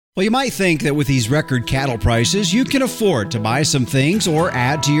Well, you might think that with these record cattle prices, you can afford to buy some things or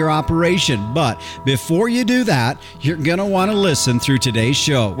add to your operation. But before you do that, you're going to want to listen through today's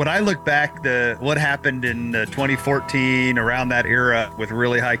show. When I look back what happened in 2014, around that era with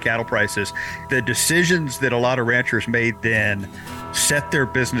really high cattle prices, the decisions that a lot of ranchers made then set their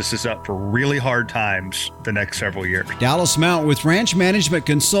businesses up for really hard times the next several years. Dallas Mount with Ranch Management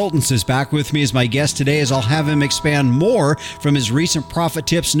Consultants is back with me as my guest today, as I'll have him expand more from his recent Profit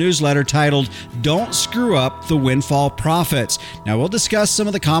Tips newsletter titled Don't Screw Up the Windfall Profits. Now, we'll discuss some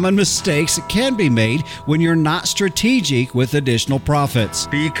of the common mistakes that can be made when you're not strategic with additional profits.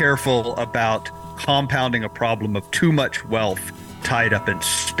 Be careful about compounding a problem of too much wealth tied up in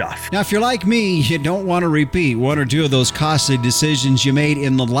stuff. Now, if you're like me, you don't want to repeat one or two of those costly decisions you made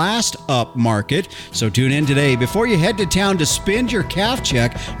in the last up market. So tune in today before you head to town to spend your calf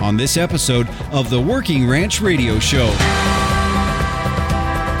check on this episode of the Working Ranch Radio Show.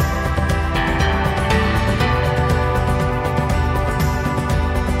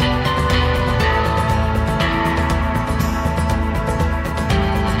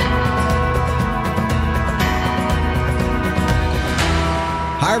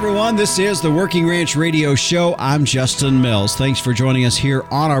 Hi, everyone. This is the Working Ranch Radio Show. I'm Justin Mills. Thanks for joining us here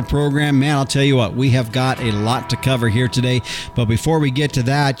on our program. Man, I'll tell you what, we have got a lot to cover here today. But before we get to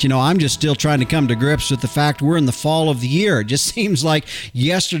that, I'm just still trying to come to grips with the fact we're in the fall of the year. It just seems like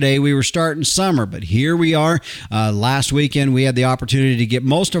yesterday we were starting summer, but here we are. Last weekend, we had the opportunity to get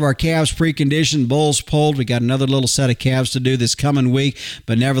most of our calves preconditioned, bulls pulled. We got another little set of calves to do this coming week.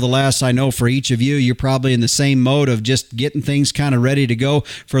 But nevertheless, I know for each of you, you're probably in the same mode of just getting things kind of ready to go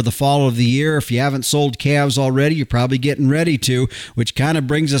for the fall of the year. If you haven't sold calves already, you're probably getting ready to, which kind of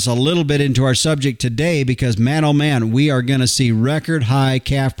brings us a little bit into our subject today, because man, oh man, we are going to see record high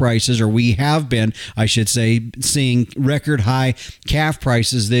calf prices, or we have been, I should say, seeing record high calf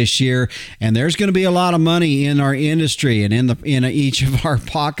prices this year. And there's going to be a lot of money in our industry and in each of our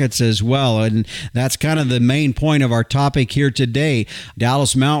pockets as well. And that's kind of the main point of our topic here today.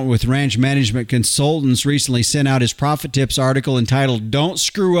 Dallas Mount with Ranch Management Consultants recently sent out his Profit Tips article entitled Don't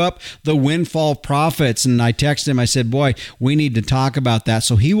Screw Up the Windfall Profits. And I texted him, I said, boy, we need to talk about that.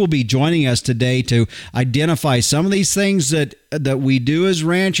 So he will be joining us today to identify some of these things that we do as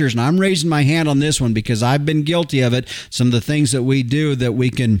ranchers. And I'm raising my hand on this one because I've been guilty of it. Some of the things that we do that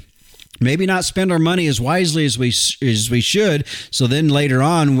we can maybe not spend our money as wisely as we should. So then later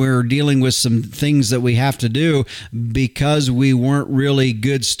on, we're dealing with some things that we have to do because we weren't really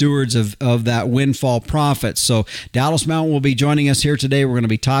good stewards of that windfall profit. So Dallas Mount will be joining us here today. We're going to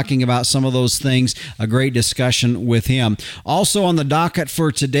be talking about some of those things, a great discussion with him. Also on the docket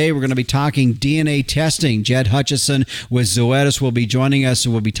for today, we're going to be talking DNA testing. Jed Hutchison with Zoetis will be joining us,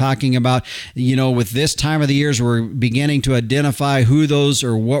 and we'll be talking about, with this time of the year, we're beginning to identify who those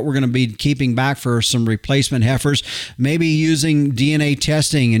or what we're going to be keeping back for some replacement heifers, maybe using DNA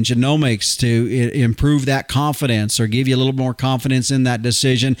testing and genomics to improve that confidence or give you a little more confidence in that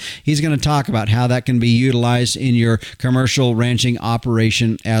decision. He's going to talk about how that can be utilized in your commercial ranching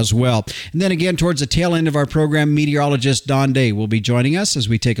operation as well. And then again, towards the tail end of our program, meteorologist Don Day will be joining us as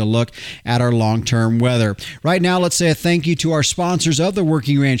we take a look at our long-term weather. Right now, let's say a thank you to our sponsors of the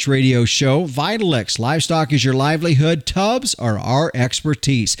Working Ranch Radio Show. Vitalix, livestock is your livelihood. Tubs are our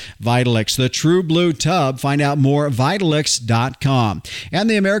expertise. Vitalix, the true blue tub. Find out more at Vitalix.com. And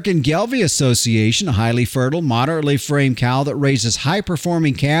the American Gelbvieh Association, a highly fertile, moderately framed cow that raises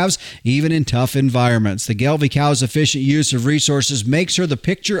high-performing calves even in tough environments. The Gelbvieh cow's efficient use of resources makes her the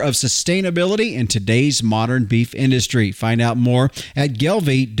picture of sustainability in today's modern beef industry. Find out more at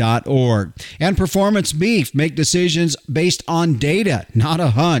Gelbvieh.org. And Performance Beef, make decisions based on data, not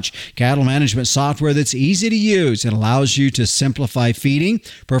a hunch. Cattle management software that's easy to use. It allows you to simplify feeding,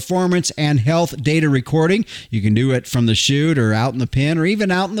 performance, and health data recording. You can do it from the chute or out in the pen or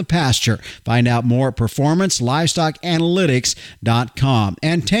even out in the pasture. Find out more at performancelivestockanalytics.com.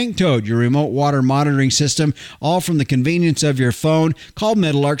 And Tank Toad, your remote water monitoring system, all from the convenience of your phone. Call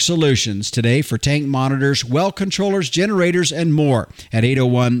Meadowlark Solutions today for tank monitors, well controllers, generators, and more at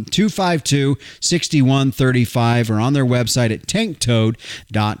 801-252-6135 or on their website at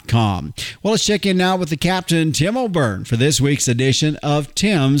tanktoad.com. Well, let's check in now with the Captain, Tim O'Byrne, for this week's edition of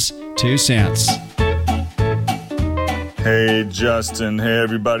Tim's 2 Cents. Hey, Justin. Hey,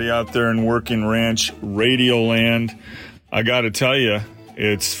 everybody out there in Working Ranch Radio Land. I got to tell you,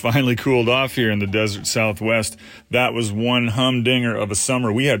 it's finally cooled off here in the desert Southwest. That was one humdinger of a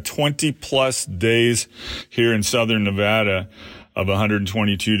summer. We had 20-plus days here in southern Nevada of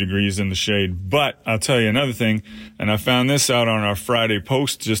 122 degrees in the shade. But I'll tell you another thing, and I found this out on our Friday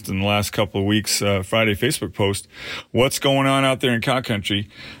post just in the last couple of weeks, Friday Facebook post. What's going on out there in cow country?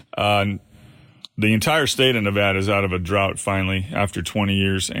 The entire state of Nevada is out of a drought finally after 20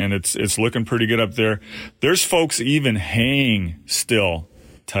 years, and it's looking pretty good up there. There's folks even haying still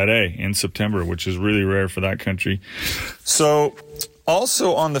today in September, which is really rare for that country. So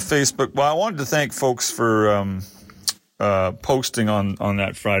also on the Facebook, well, I wanted to thank folks for posting on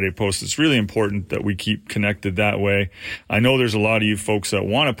that Friday post. It's really important that we keep connected that way. I know there's a lot of you folks that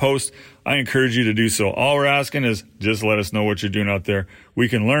want to post. I encourage you to do so. All we're asking is just let us know what you're doing out there. We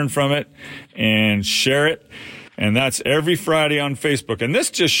can learn from it and share it. And that's every Friday on Facebook. And this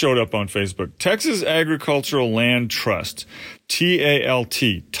just showed up on Facebook. Texas Agricultural Land Trust,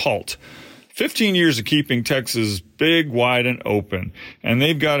 TALT. 15 years of keeping Texas big, wide, and open. And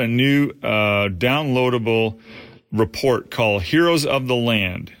they've got a new downloadable report called Heroes of the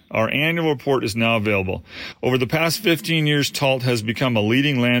Land. Our annual report is now available. Over the past 15 years, TALT has become a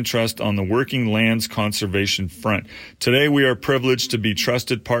leading land trust on the working lands conservation front. Today, we are privileged to be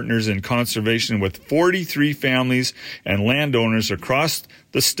trusted partners in conservation with 43 families and landowners across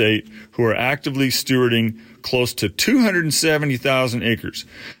the state who are actively stewarding close to 270,000 acres.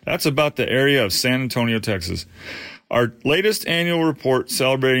 That's about the area of San Antonio, Texas. Our latest annual report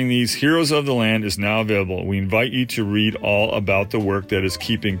celebrating these heroes of the land is now available. We invite you to read all about the work that is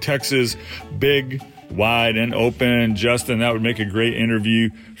keeping Texas big, wide, and open. Justin, that would make a great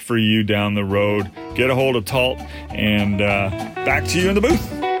interview for you down the road. Get a hold of TALT, and back to you in the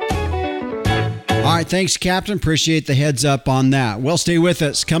booth. All right, thanks, Captain. Appreciate the heads up on that. Well, stay with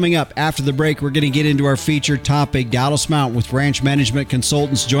us. Coming up after the break, we're going to get into our featured topic, Dallas Mount with Ranch Management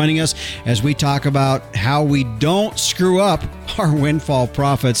Consultants joining us as we talk about how we don't screw up our windfall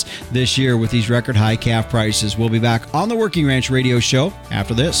profits this year with these record high calf prices. We'll be back on the Working Ranch Radio Show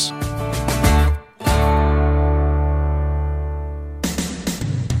after this.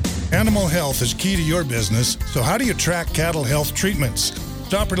 Animal health is key to your business, so how do you track cattle health treatments?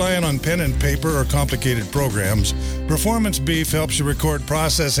 Stop relying on pen and paper or complicated programs. Performance Beef helps you record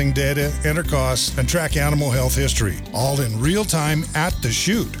processing data, enter costs, and track animal health history, all in real time at the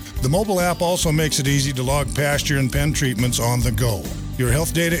chute. The mobile app also makes it easy to log pasture and pen treatments on the go. Your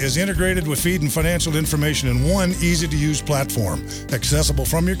health data is integrated with feed and financial information in one easy-to-use platform, accessible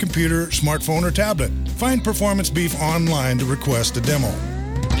from your computer, smartphone, or tablet. Find Performance Beef online to request a demo.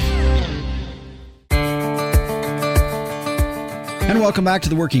 And welcome back to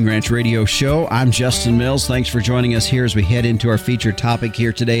the Working Ranch Radio Show. I'm Justin Mills. Thanks for joining us here as we head into our featured topic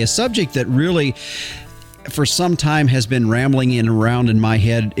here today, a subject that really for some time has been rambling around in my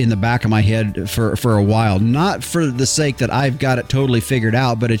head, in the back of my head for a while. Not for the sake that I've got it totally figured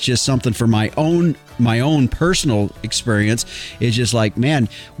out, but it's just something for my own personal experience. Is just like, man,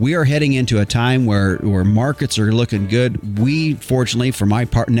 we are heading into a time where markets are looking good. We, fortunately, for my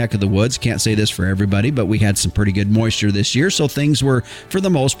neck of the woods, can't say this for everybody, but we had some pretty good moisture this year, so things were, for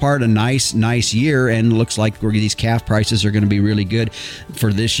the most part, a nice year, and looks like these calf prices are going to be really good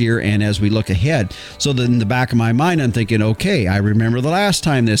for this year and as we look ahead. So then in the back of my mind, I'm thinking, okay, I remember the last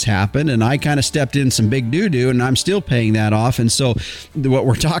time this happened, and I kind of stepped in some big doo-doo, and I'm still paying that off. And so what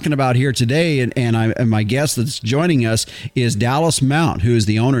we're talking about here today, and my guest that's joining us is Dallas Mount, who is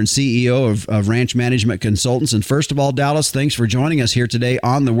the owner and CEO of Ranch Management Consultants. And first of all, Dallas, thanks for joining us here today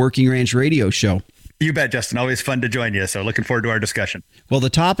on the Working Ranch Radio Show. You bet, Justin. Always fun to join you. So looking forward to our discussion. Well,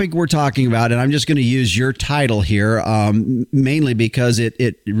 the topic we're talking about, and I'm just going to use your title here, mainly because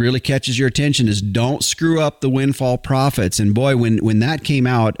it really catches your attention, is don't screw up the windfall profits. And boy, when that came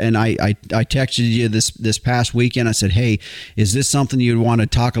out, and I texted you this past weekend, I said, hey, is this something you'd want to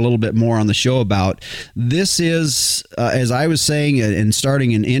talk a little bit more on the show about? This is, as I was saying and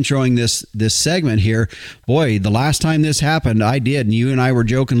starting and introing this segment here, boy, the last time this happened, I did, and you and I were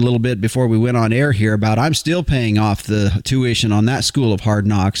joking a little bit before we went on air here about I'm still paying off the tuition on that school of hard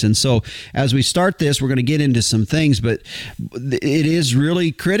knocks. And so as we start this, we're going to get into some things, but it is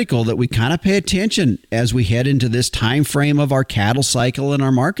really critical that we kind of pay attention as we head into this time frame of our cattle cycle and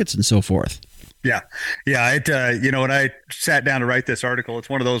our markets and so forth. Yeah. When I sat down to write this article, it's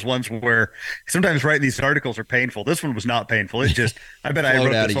one of those ones where sometimes writing these articles are painful. This one was not painful. It just, I bet I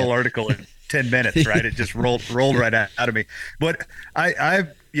wrote this whole article in 10 minutes, right? It just rolled right out of me. But I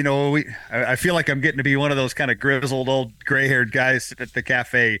feel like I'm getting to be one of those kind of grizzled old gray-haired guys at the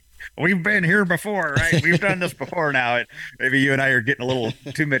cafe. We've been here before, right? We've done this before now. And maybe you and I are getting a little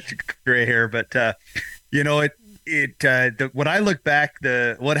too much gray hair, but when I look back,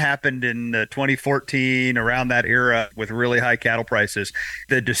 what happened in 2014 around that era with really high cattle prices,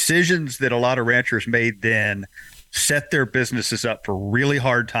 the decisions that a lot of ranchers made then set their businesses up for really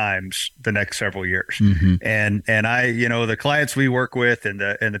hard times the next several years. Mm-hmm. And I, the clients we work with and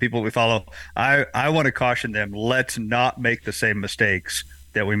the people we follow, I want to caution them, let's not make the same mistakes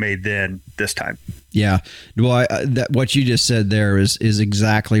that we made then this time. Yeah. Well, what you just said there is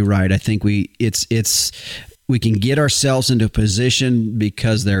exactly right. I think we can get ourselves into a position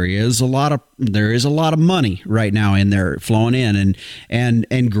because there is a lot of money right now in there flowing in,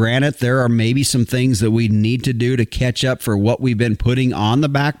 and granted, there are maybe some things that we need to do to catch up for what we've been putting on the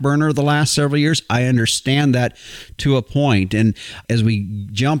back burner the last several years. I understand that to a point. And as we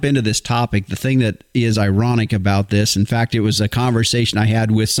jump into this topic, the thing that is ironic about this, in fact, it was a conversation I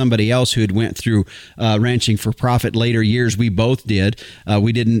had with somebody else who had went through ranching for profit later years. We both did.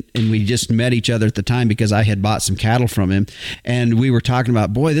 We didn't, and we just met each other at the time because I had bought some cattle from him, and we were talking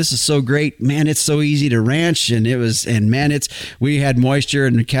about, boy, this is so great, man, it's so easy to ranch, and we had moisture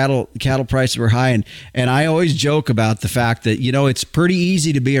and cattle prices were high, and I always joke about the fact that, it's pretty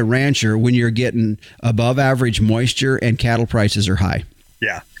easy to be a rancher when you're getting above average moisture and cattle prices are high.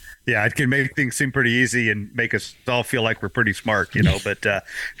 Yeah, it can make things seem pretty easy and make us all feel like we're pretty smart, but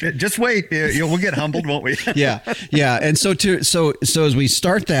just wait. We'll get humbled, won't we? Yeah. And so as we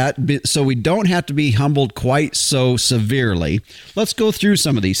start that, so we don't have to be humbled quite so severely, let's go through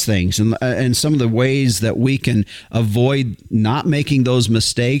some of these things and some of the ways that we can avoid not making those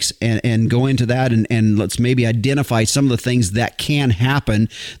mistakes and go into that and let's maybe identify some of the things that can happen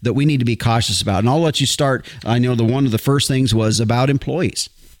that we need to be cautious about. And I'll let you start. I know one of the first things was about employees.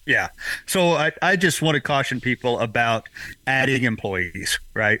 Yeah. So I just want to caution people about adding employees,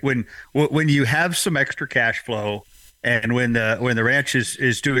 right? When you have some extra cash flow and when the ranch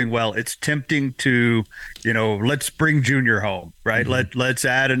is doing well, it's tempting to, let's bring Junior home, right? Mm-hmm. Let's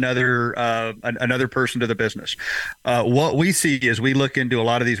add another person to the business. What we see as we look into a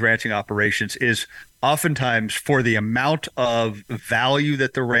lot of these ranching operations is oftentimes for the amount of value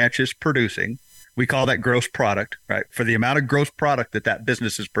that the ranch is producing, we call that gross product, right? For the amount of gross product that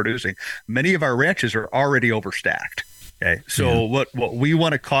business is producing, many of our ranches are already overstacked. Okay. So what we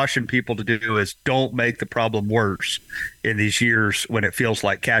want to caution people to do is don't make the problem worse in these years when it feels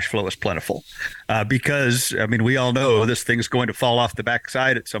like cash flow is plentiful. Because, we all know this thing's going to fall off the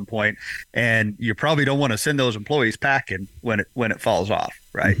backside at some point, and you probably don't want to send those employees packing when it falls off,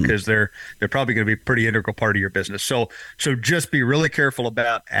 right? Because they're probably going to be a pretty integral part of your business. So just be really careful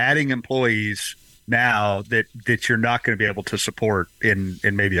about adding employees now that you're not going to be able to support in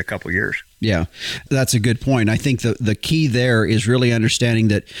maybe a couple of years. Yeah, that's a good point. I think the key there is really understanding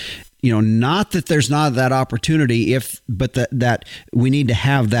that, not that there's not that opportunity, but that we need to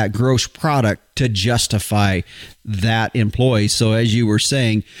have that gross product to justify that employee. So as you were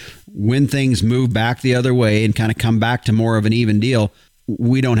saying, when things move back the other way and kind of come back to more of an even deal,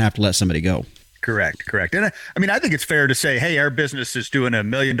 we don't have to let somebody go. Correct. And I think it's fair to say, hey, our business is doing $1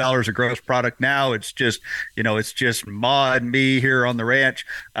 million of gross product now. It's just, Ma and me here on the ranch.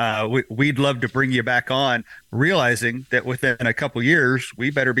 We'd love to bring you back on, realizing that within a couple years,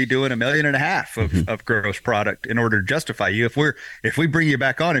 we better be doing $1.5 million of gross product in order to justify you. If we bring you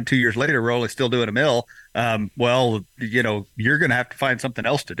back on and 2 years later, we're only still doing $1 million, you're going to have to find something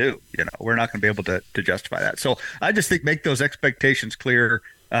else to do. We're not going to be able to justify that. So I just think make those expectations clear.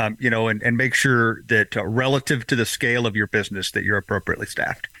 And make sure that relative to the scale of your business that you're appropriately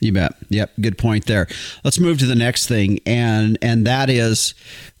staffed. You bet. Yep. Good point there. Let's move to the next thing. And that is,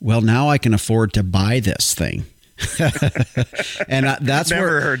 well, now I can afford to buy this thing. And that's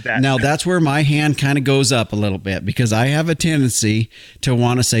that's where my hand kind of goes up a little bit, because I have a tendency to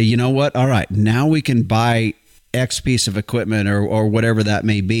want to say, you know what? All right, now we can buy X piece of equipment or whatever that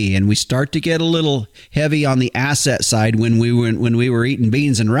may be, and we start to get a little heavy on the asset side. When we were eating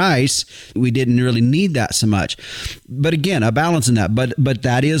beans and rice, we didn't really need that so much. But again, a balance in that. But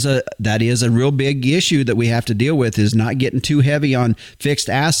that is a real big issue that we have to deal with, is not getting too heavy on fixed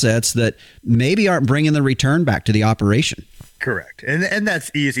assets that maybe aren't bringing the return back to the operation. Correct. And that's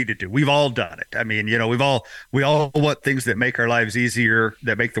easy to do. We've all done it. We all want things that make our lives easier,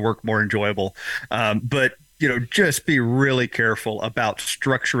 that make the work more enjoyable. But just be really careful about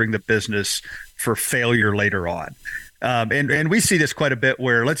structuring the business for failure later on. And we see this quite a bit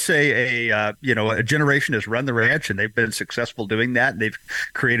where, let's say a generation has run the ranch and they've been successful doing that. And they've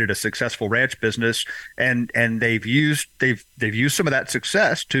created a successful ranch business, and they've used some of that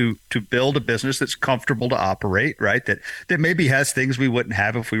success to build a business that's comfortable to operate, right? That maybe has things we wouldn't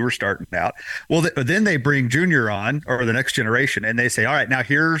have if we were starting out. Well, then they bring Junior on, or the next generation, and they say, all right, now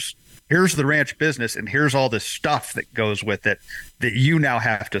here's the ranch business, and here's all this stuff that goes with it that you now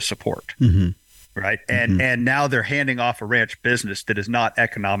have to support. Mm-hmm. Right. And now they're handing off a ranch business that is not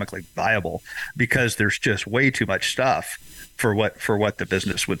economically viable because there's just way too much stuff for what the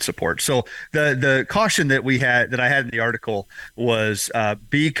business would support. So the caution that I had in the article was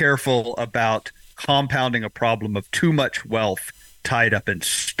be careful about compounding a problem of too much wealth tied up in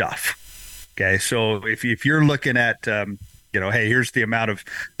stuff. Okay, so if you're looking at, hey, here's the amount of,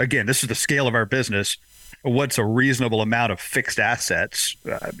 again, this is the scale of our business. What's a reasonable amount of fixed assets,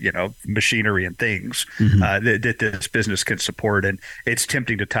 machinery and things that this business can support? And it's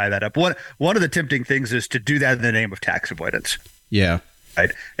tempting to tie that up. One of the tempting things is to do that in the name of tax avoidance. Yeah.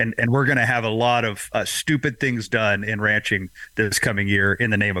 Right. And we're going to have a lot of stupid things done in ranching this coming year in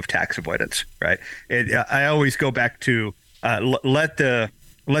the name of tax avoidance. Right. And I always go back to let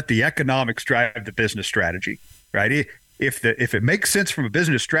the economics drive the business strategy. Right. If it makes sense from a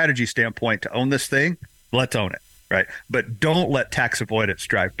business strategy standpoint to own this thing, let's own it. Right. But don't let tax avoidance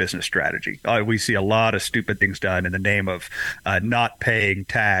drive business strategy. We see a lot of stupid things done in the name of not paying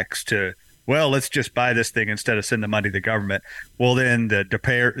tax to, well, let's just buy this thing instead of send the money to the government. Well, then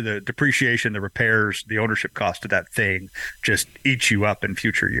the depreciation, the repairs, the ownership cost of that thing just eats you up in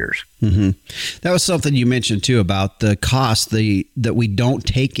future years. Mm-hmm. That was something you mentioned too about the cost that we don't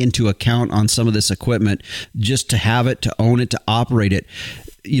take into account on some of this equipment just to have it, to own it, to operate it.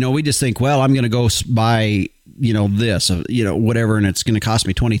 We just think, well, I'm going to go buy this, whatever, and it's going to cost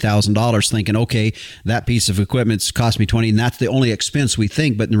me $20,000, thinking, okay, that piece of equipment's cost me 20, and that's the only expense we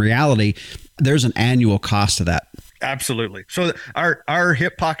think. But in reality, there's an annual cost to that. Absolutely. So our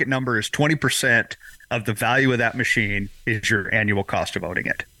hip pocket number is 20% of the value of that machine is your annual cost of owning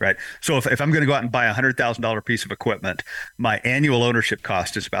it, right? So if I'm going to go out and buy a $100,000 piece of equipment, my annual ownership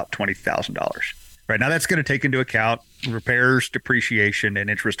cost is about $20,000. Right now, that's going to take into account repairs, depreciation, and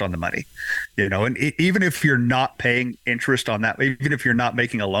interest on the money. And even if you're not paying interest on that, even if you're not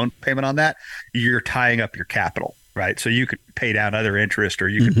making a loan payment on that, you're tying up your capital, right? So you could pay down other interest, or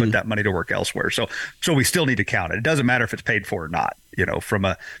you could put that money to work elsewhere. So we still need to count it. It doesn't matter if it's paid for or not. From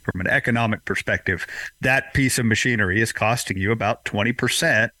an economic perspective, that piece of machinery is costing you about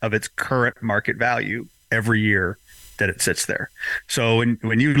 20% of its current market value every year that it sits there. So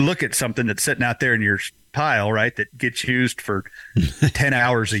when you look at something that's sitting out there in your pile, right, that gets used for 10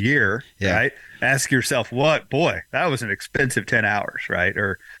 hours a year, right, ask yourself, that was an expensive 10 hours, right,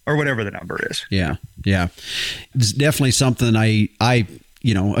 or whatever the number is. Yeah It's definitely something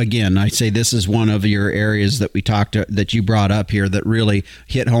again, I say this is one of your areas that that you brought up here that really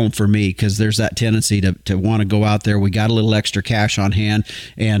hit home for me, because there's that tendency to want to go out there. We got a little extra cash on hand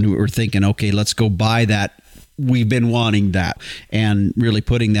and we're thinking, okay, let's go buy that. We've been wanting that, and really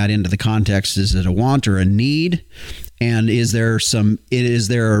putting that into the context. Is it a want or a need? And will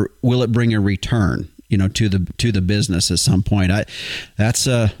it bring a return, to the business at some point? That's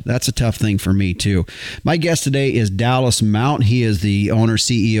a tough thing for me too. My guest today is Dallas Mount. He is the owner,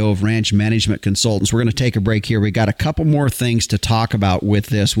 CEO of Ranch Management Consultants. We're going to take a break here. We got a couple more things to talk about with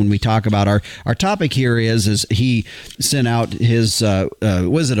this. When we talk about our topic here is he sent out his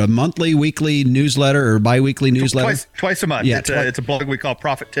was it a monthly, weekly newsletter or biweekly newsletter? Twice a month. Yeah, it's a blog we call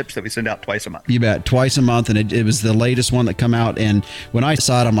Profit Tips that we send out twice a month. You bet, twice a month, and it was the latest one that come out. And when I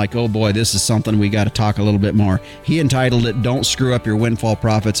saw it, I'm like, oh boy, this is something we got to talk a little bit more. He entitled it, "Don't Screw Up Your Windfall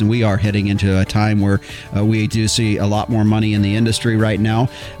Profits," and we are heading into a time where we do see a lot more money in the industry right now,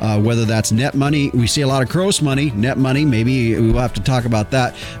 whether that's net money. We see a lot of gross money, net money, maybe we'll have to talk about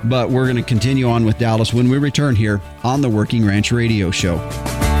that, but we're going to continue on with Dallas when we return here on the Working Ranch Radio Show.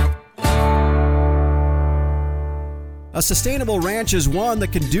 A sustainable ranch is one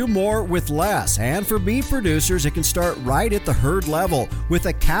that can do more with less. And for beef producers, it can start right at the herd level with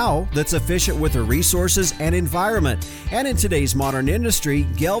a cow that's efficient with her resources and environment. And in today's modern industry,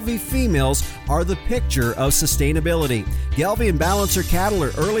 Gelbvieh females are the picture of sustainability. Gelbvieh and Balancer cattle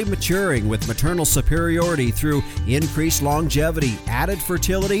are early maturing with maternal superiority through increased longevity, added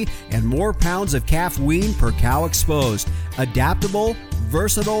fertility, and more pounds of calf wean per cow exposed. Adaptable,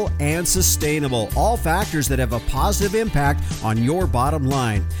 versatile, and sustainable. All factors that have a positive impact on your bottom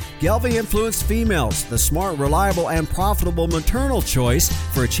line. Gelbvieh influenced females, the smart, reliable, and profitable maternal choice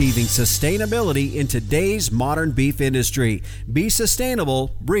for achieving sustainability in today's modern beef industry. Be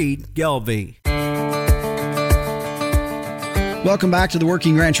sustainable, breed Gelbvieh. Welcome back to the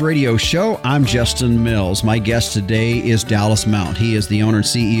Working Ranch Radio Show. I'm Justin Mills. My guest today is Dallas Mount. He is the owner and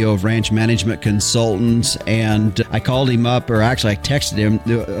CEO of Ranch Management Consultants, and I called him up, or actually I texted him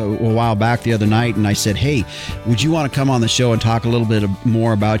a while back the other night, and I said, hey, would you want to come on the show and talk a little bit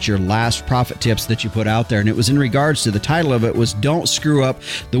more about your last profit tips that you put out there? And it was in regards to, the title of it was Don't Screw Up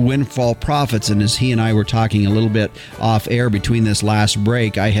the Windfall Profits. And as he and I were talking a little bit off air between this last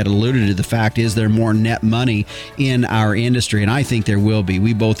break, I had alluded to the fact, is there more net money in our industry? And I think there will be.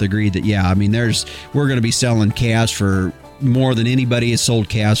 We both agree that, we're going to be selling calves for more than anybody has sold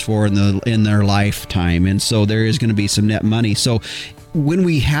calves for in their lifetime. And so there is going to be some net money. So when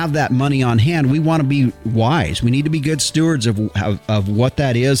we have that money on hand, we want to be wise. We need to be good stewards of what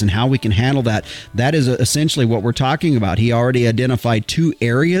that is and how we can handle that. That is essentially what we're talking about. He already identified 2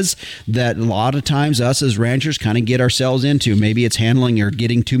 areas that a lot of times us as ranchers kind of get ourselves into. Maybe it's handling or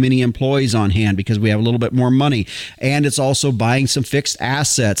getting too many employees on hand because we have a little bit more money. And it's also buying some fixed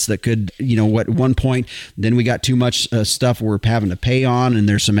assets that could, at one point, then we got too much stuff we're having to pay on, and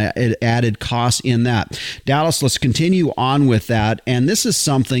there's some added costs in that. Dallas, let's continue on with that. And this is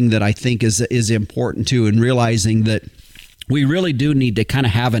something that I think is important too, in realizing that we really do need to kind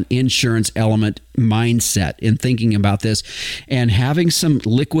of have an insurance element mindset in thinking about this, and having some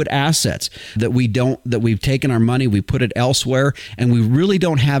liquid assets that we've taken our money, we put it elsewhere, and we really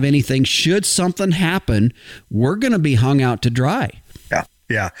don't have anything. Should something happen, we're going to be hung out to dry.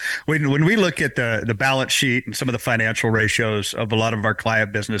 Yeah. When we look at the balance sheet and some of the financial ratios of a lot of our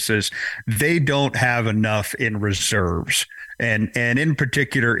client businesses, they don't have enough in reserves. And in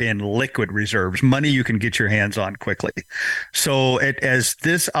particular in liquid reserves, money you can get your hands on quickly. So as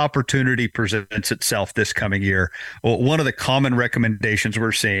this opportunity presents itself this coming year, one of the common recommendations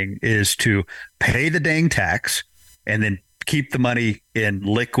we're seeing is to pay the dang tax and then keep the money in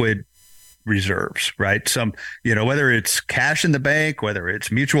liquid reserves, right? Some, whether it's cash in the bank, whether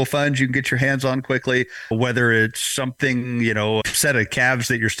it's mutual funds you can get your hands on quickly, whether it's something, a set of calves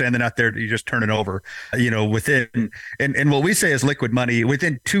that you're standing out there that you just turn it over, within, and what we say is liquid money,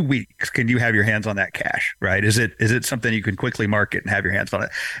 within 2 weeks, can you have your hands on that cash, right? Is it something you can quickly market and have your hands on it?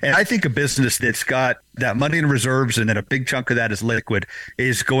 And I think a business that's got that money in reserves and then a big chunk of that is liquid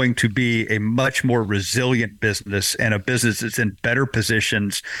is going to be a much more resilient business, and a business that's in better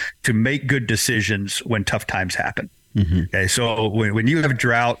positions to make good decisions when tough times happen. Mm-hmm. Okay. So when you have a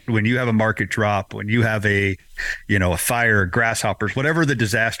drought, when you have a market drop, when you have a fire, grasshoppers, whatever the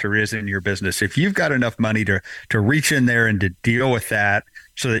disaster is in your business, if you've got enough money to reach in there and to deal with that,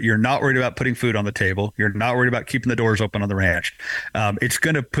 so that you're not worried about putting food on the table, you're not worried about keeping the doors open on the ranch, it's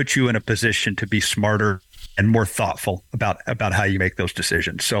going to put you in a position to be smarter and more thoughtful about how you make those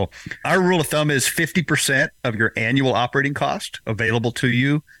decisions. So our rule of thumb is 50% of your annual operating cost available to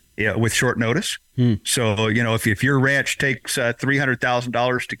you with short notice. So, if your ranch takes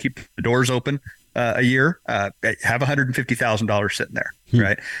 $300,000 to keep the doors open a year, have $150,000 sitting there.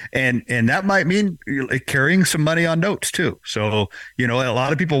 Right. And that might mean carrying some money on notes too. So, a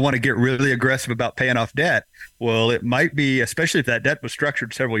lot of people want to get really aggressive about paying off debt. Well, it might be, especially if that debt was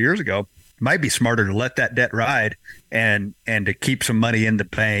structured several years ago, might be smarter to let that debt ride and to keep some money in the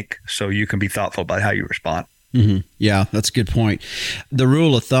bank so you can be thoughtful about how you respond. Mm-hmm. Yeah, that's a good point. The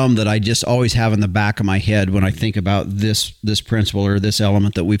rule of thumb that I just always have in the back of my head when I think about this principle or this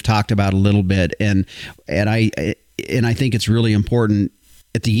element that we've talked about a little bit, and I think it's really important.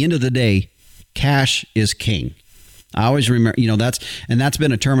 At the end of the day, cash is king. I always remember, that's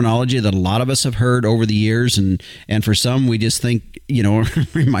been a terminology that a lot of us have heard over the years, and for some we just think,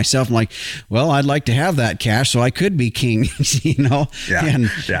 myself, I'm like, well, I'd like to have that cash so I could be king, Yeah.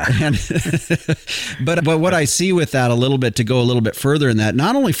 But what I see with that a little bit, to go a little bit further in that,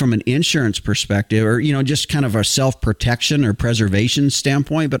 not only from an insurance perspective or just kind of a self-protection or preservation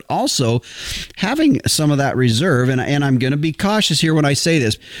standpoint, but also having some of that reserve. And I'm going to be cautious here when I say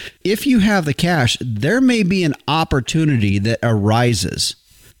this. If you have the cash, there may be an opportunity that arises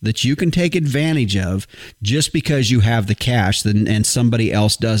that you can take advantage of just because you have the cash and somebody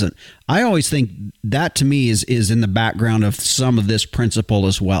else doesn't. I always think that, to me, is in the background of some of this principle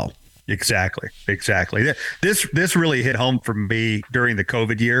as well. Exactly. This really hit home for me during the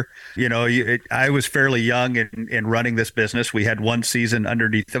COVID year. I was fairly young in running this business. We had one season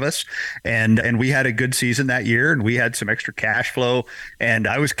underneath of us, and we had a good season that year, and we had some extra cash flow, and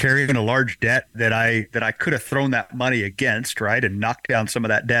I was carrying a large debt that I could have thrown that money against, right, and knocked down some of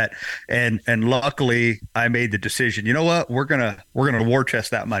that debt. And luckily I made the decision, you know what, we're gonna war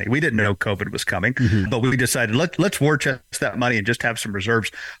chest that money. We didn't know COVID was coming, but we decided let's war chest that money and just have some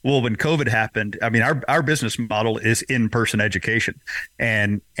reserves. Well, when COVID happened, I mean, our business model is in-person education,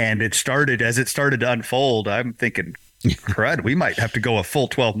 and it started to unfold. I'm thinking, crud, we might have to go a full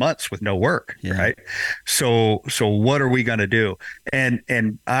 12 months with no work, right? So what are we going to do? And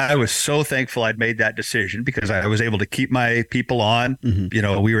I was so thankful I'd made that decision, because I was able to keep my people on.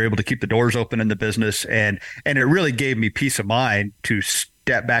 Mm-hmm. We were able to keep the doors open in the business, and it really gave me peace of mind to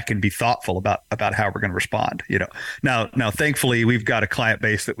step back and be thoughtful about how we're going to respond. Now, thankfully, we've got a client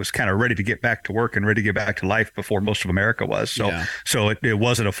base that was kind of ready to get back to work and ready to get back to life before most of America was. So it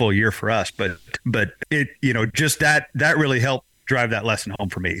wasn't a full year for us, but it, just that really helped drive that lesson home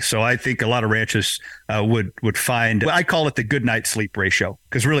for me. So I think a lot of ranches would find, I call it the good night sleep ratio,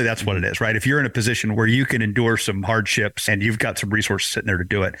 because really that's what it is, right? If you're in a position where you can endure some hardships and you've got some resources sitting there to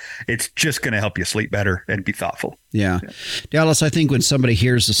do it, it's just going to help you sleep better and be thoughtful. Yeah. Dallas, I think when somebody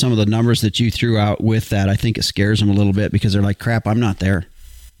hears some of the numbers that you threw out with that, I think it scares them a little bit, because they're like, crap, I'm not there.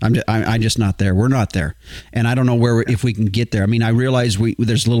 I'm just not there. We're not there, and I don't know if we can get there. I mean, I realize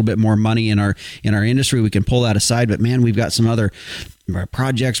there's a little bit more money in our industry. We can pull that aside, but man, we've got some other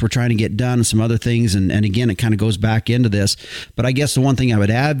projects we're trying to get done, some other things, and again, it kind of goes back into this. But I guess the one thing I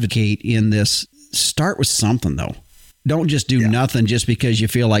would advocate in this: start with something, though. Don't just do nothing just because you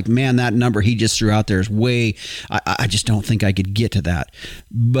feel like, man, that number he just threw out there is way. I just don't think I could get to that,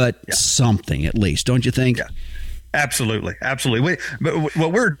 but something at least, don't you think? Yeah. Absolutely. But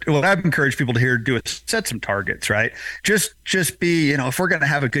what I've encouraged people to here do is set some targets, right? Just be, if we're going to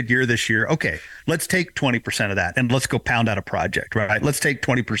have a good year this year, okay, let's take 20% of that and let's go pound out a project, right? Let's take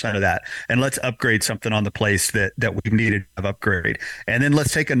 20% of that and let's upgrade something on the place that we needed to upgrade. And then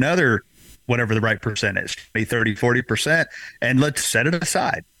let's take another, whatever the right percent is, 30, 40%, and let's set it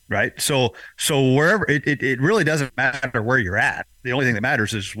aside. Right. So wherever it really doesn't matter where you're at. The only thing that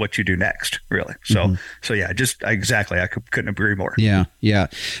matters is what you do next, really. So yeah, exactly. I couldn't agree more. Yeah.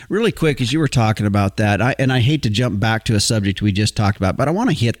 Really quick, as you were talking about that, I hate to jump back to a subject we just talked about, but I want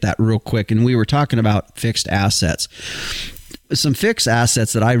to hit that real quick. And we were talking about fixed assets. Some fixed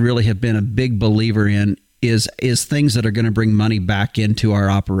assets that I really have been a big believer in is things that are going to bring money back into our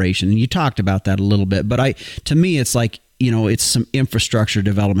operation. And you talked about that a little bit, but to me, it's like, it's some infrastructure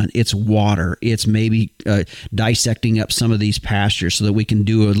development. It's water. It's maybe dissecting up some of these pastures so that we can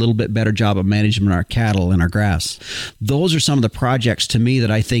do a little bit better job of managing our cattle and our grass. Those are some of the projects to me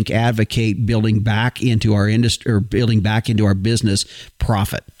that I think advocate building back into our industry or building back into our business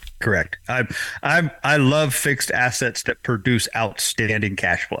profit. Correct. I love fixed assets that produce outstanding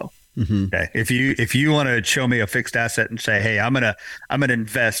cash flow. Mm-hmm. Okay. If you want to show me a fixed asset and say, hey, I'm gonna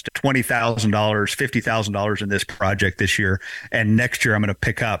invest $20,000, $50,000 in this project this year, and next year I'm gonna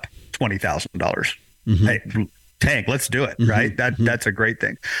pick up $20,000. Mm-hmm. Hey, tank, let's do it. Right. That's a great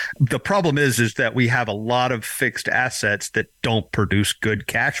thing. The problem is that we have a lot of fixed assets that don't produce good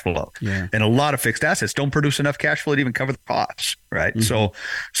cash flow. Yeah. And a lot of fixed assets don't produce enough cash flow to even cover the costs. Right. Mm-hmm.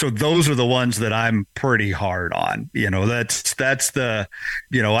 So those are the ones that I'm pretty hard on. That's the,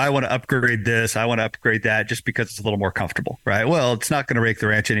 I want to upgrade this. I want to upgrade that just because it's a little more comfortable. Right. Well, it's not going to make the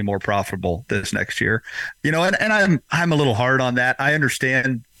ranch any more profitable this next year. And I'm a little hard on that. I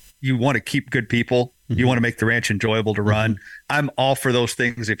understand you want to keep good people. You want to make the ranch enjoyable to run. I'm all for those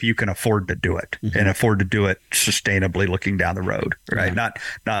things if you can afford to do it and afford to do it sustainably looking down the road, right? Yeah.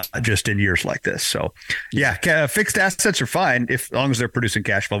 Not just in years like this. So yeah, fixed assets are fine as long as they're producing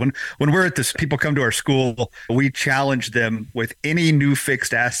cash flow. When we're at this, people come to our school, we challenge them with any new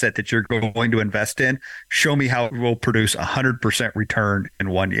fixed asset that you're going to invest in. Show me how it will produce 100% return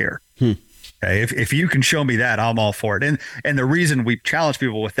in 1 year. Okay, if you can show me that, I'm all for it. And the reason we challenge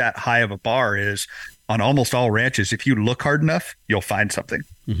people with that high of a bar is on almost all ranches, if you look hard enough, you'll find something.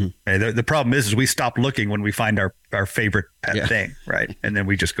 Mm-hmm. Okay, the problem is we stop looking when we find our favorite pet thing, right? And then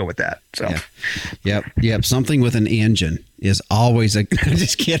we just go with that. So, Yep. Something with an engine is always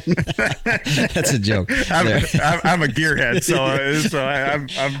just kidding. That's a joke. I'm a gearhead, so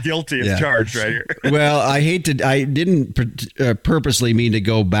I'm guilty as charged right here. Well, I didn't purposely mean to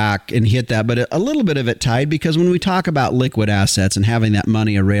go back and hit that, but a little bit of it tied, because when we talk about liquid assets and having that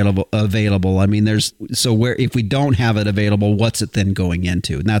money available, I mean, if we don't have it available, what's it then going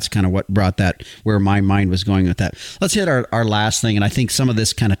into? And that's kind of what brought that, where my mind was going with that. Let's hit our last thing. And I think some of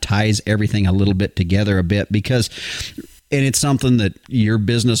this kind of ties everything a little bit together a bit, because, and it's something that your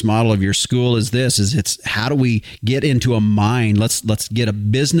business model of your school is it's how do we get into a mind? Let's get a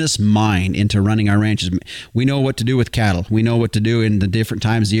business mind into running our ranches. We know what to do with cattle. We know what to do in the different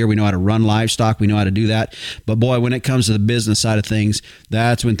times of the year. We know how to run livestock. We know how to do that. But boy, when it comes to the business side of things,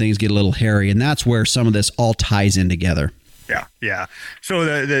 that's when things get a little hairy. And that's where some of this all ties in together. Yeah. So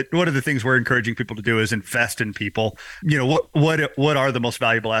one of the things we're encouraging people to do is invest in people. What are the most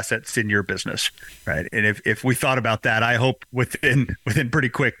valuable assets in your business, right? And if we thought about that, I hope within pretty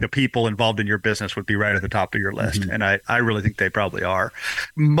quick, the people involved in your business would be right at the top of your list. Mm-hmm. And I really think they probably are.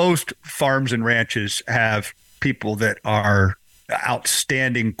 Most farms and ranches have people that are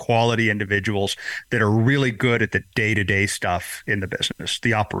outstanding quality individuals that are really good at the day-to-day stuff in the business,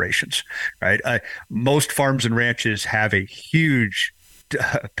 the operations, right? Most farms and ranches have a huge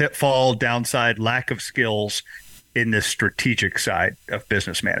pitfall, downside, lack of skills in the strategic side of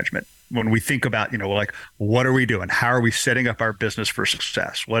business management. When we think about, what are we doing? How are we setting up our business for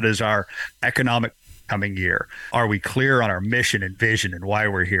success? What is our economic coming year? Are we clear on our mission and vision and why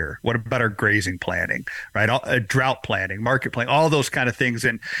we're here? What about our grazing planning, right? Drought planning, market planning, all those kind of things.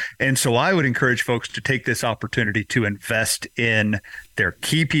 And so I would encourage folks to take this opportunity to invest in their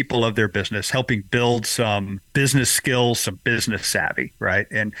key people of their business, helping build some business skills, some business savvy, right?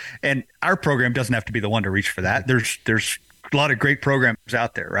 And our program doesn't have to be the one to reach for that. There's a lot of great programs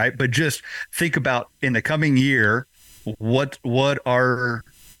out there, right? But just think about in the coming year, what are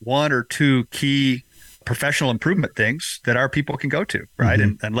one or two key professional improvement things that our people can go to, right?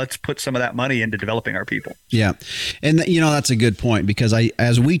 Mm-hmm. And let's put some of that money into developing our people. Yeah. And that's a good point, because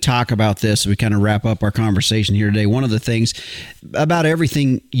as we talk about this, we kind of wrap up our conversation here today. One of the things about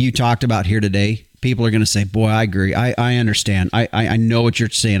everything you talked about here today, people are going to say, boy, I agree. I understand. I know what you're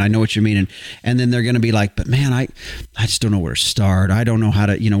saying. I know what you mean. And then they're going to be like, but man, I just don't know where to start. I don't know how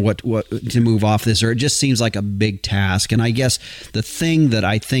to, what to move off this, or it just seems like a big task. And I guess the thing that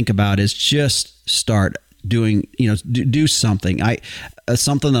I think about is just start doing, do something.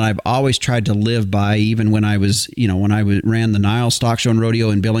 Something that I've always tried to live by, even when I was, ran the Nile Stock Show and Rodeo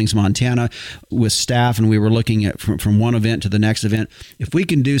in Billings, Montana with staff, and we were looking at from one event to the next event. If we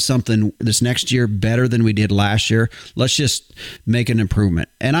can do something this next year better than we did last year, let's just make an improvement.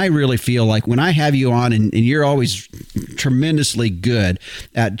 And I really feel like when I have you on, and you're always tremendously good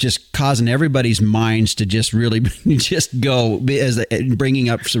at just causing everybody's minds to just really just go, as bringing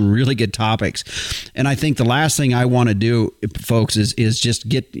up some really good topics. And I think the last thing I want to do, folks, is just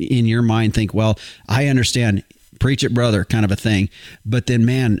get in your mind, think, well, I understand, preach it, brother, kind of a thing. But then,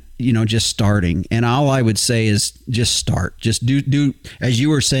 man, just starting. And all I would say is just start. Just do, as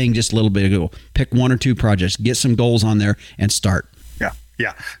you were saying just a little bit ago, pick one or two projects, get some goals on there and start.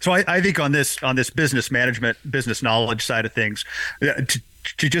 Yeah. So I think on this business management, business knowledge side of things,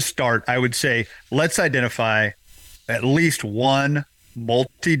 to just start, I would say, let's identify at least one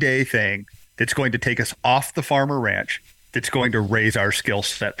multi-day thing that's going to take us off the farm or ranch, that's going to raise our skill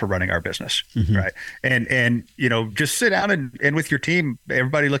set for running our business, mm-hmm. right? And just sit down and with your team,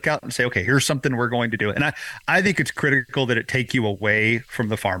 everybody look out and say, okay, here's something we're going to do. And I think it's critical that it take you away from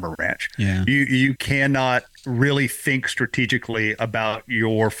the farm or ranch. Yeah. You cannot really think strategically about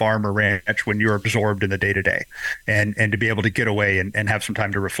your farm or ranch when you're absorbed in the day-to-day, and to be able to get away and have some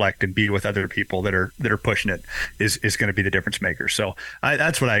time to reflect and be with other people that are pushing it is going to be the difference maker. So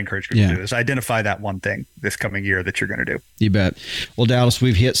that's what I encourage people to do, is identify that one thing this coming year that you're going to do. You bet. Well, Dallas,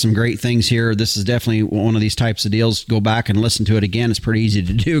 we've hit some great things here. This is definitely one of these types of deals. Go back and listen to it again. It's pretty easy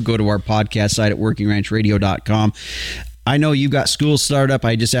to do. Go to our podcast site at workingranchladio.com. I know you've got school started up.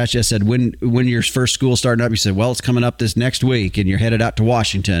 I just asked you, I said, when your first school starting up? You said, well, it's coming up this next week, and you're headed out to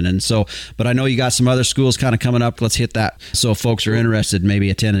Washington. And so, but I know you got some other schools kind of coming up. Let's hit that. So if folks are interested,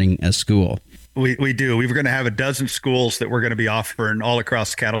 maybe attending a school. We do. We're going to have a dozen schools that we're going to be offering all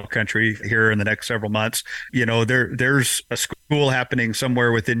across cattle country here in the next several months. There's a school happening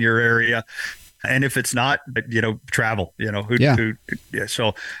somewhere within your area. And if it's not, travel,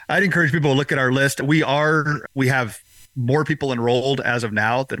 So I'd encourage people to look at our list. We have more people enrolled as of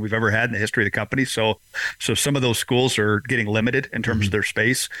now than we've ever had in the history of the company. So some of those schools are getting limited in terms of their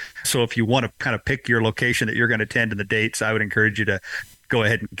space. So if you want to kind of pick your location that you're going to attend and the dates, I would encourage you to go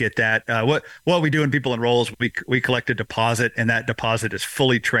ahead and get that. What we do when people enroll is we collect a deposit, and that deposit is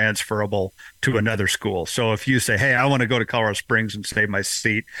fully transferable to another school. So if you say, hey, I want to go to Colorado Springs and save my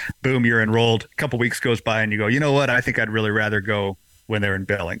seat, boom, you're enrolled. A couple weeks goes by and you go, you know what? I think I'd really rather go when they're in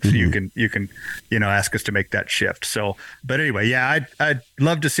Billings. So you can ask us to make that shift. So, but anyway, yeah, I'd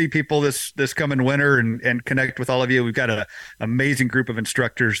love to see people this coming winter and connect with all of you. We've got an amazing group of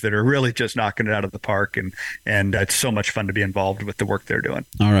instructors that are really just knocking it out of the park, and it's so much fun to be involved with the work they're doing.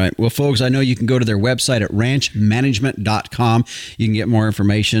 All right. Well, folks, I know you can go to their website at ranchmanagement.com. You can get more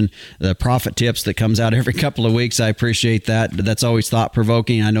information, the profit tips that comes out every couple of weeks. I appreciate that. That's always thought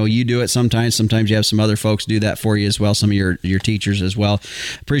provoking. I know you do it sometimes. Sometimes you have some other folks do that for you as well. Some of your teachers as well.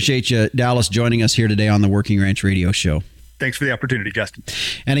 Appreciate you, Dallas, joining us here today on the Working Ranch Radio Show. Thanks for the opportunity, Justin.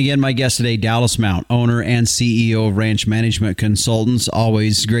 And again, my guest today, Dallas Mount, owner and CEO of Ranch Management Consultants.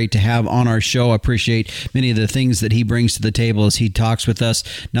 Always great to have on our show. I appreciate many of the things that he brings to the table as he talks with us,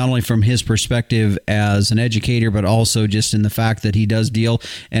 not only from his perspective as an educator, but also just in the fact that he does deal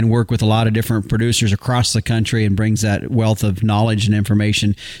and work with a lot of different producers across the country and brings that wealth of knowledge and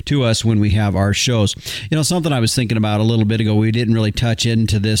information to us when we have our shows. Something I was thinking about a little bit ago, we didn't really touch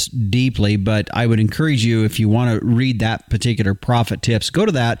into this deeply, but I would encourage you, if you want to read that particular profit tips, go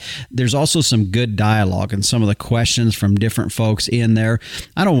to that. There's also some good dialogue and some of the questions from different folks in there.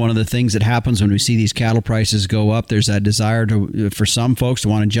 I know one of the things that happens when we see these cattle prices go up, there's that desire for some folks to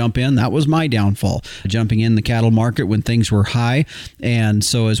want to jump in. That was my downfall, jumping in the cattle market when things were high. And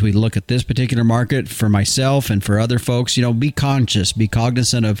so as we look at this particular market, for myself and for other folks, be conscious, be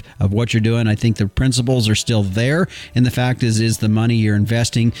cognizant of what you're doing. I think the principles are still there. And the fact is the money you're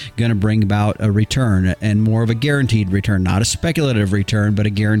investing going to bring about a return, and more of a guaranteed return, not a speculative return, but a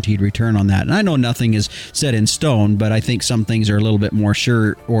guaranteed return on that. And I know nothing is set in stone, but I think some things are a little bit more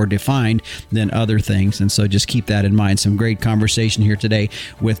sure or defined than other things. And so just keep that in mind. Some great conversation here today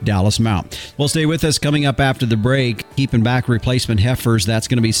with Dallas Mount. Well, stay with us. Coming up after the break, keeping back replacement heifers. That's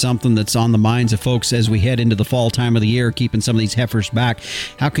going to be something that's on the minds of folks as we head into the fall time of the year, keeping some of these heifers back.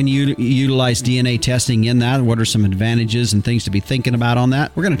 How can you utilize DNA testing in that? What are some advantages and things to be thinking about on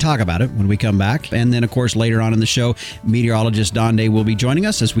that? We're going to talk about it when we come back. And then, of course, later on in the show, meteorologist Don Day will be joining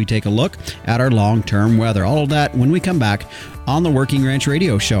us as we take a look at our long-term weather. All of that when we come back on the Working Ranch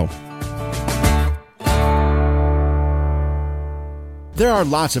Radio Show. There are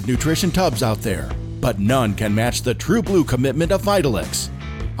lots of nutrition tubs out there, but none can match the True Blue commitment of Vitalix.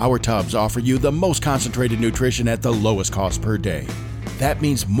 Our tubs offer you the most concentrated nutrition at the lowest cost per day. That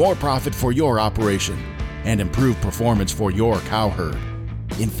means more profit for your operation and improved performance for your cow herd.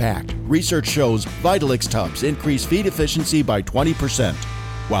 In fact, research shows Vitalix tubs increase feed efficiency by 20%,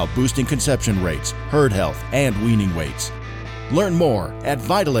 while boosting conception rates, herd health, and weaning weights. Learn more at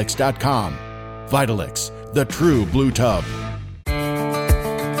Vitalix.com. Vitalix, the true blue tub.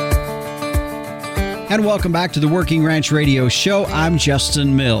 And welcome back to the Working Ranch Radio Show. I'm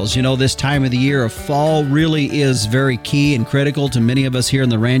Justin Mills. This time of the year of fall really is very key and critical to many of us here in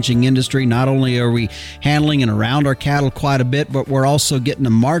the ranching industry. Not only are we handling and around our cattle quite a bit, but we're also getting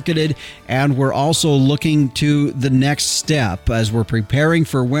them marketed, and we're also looking to the next step as we're preparing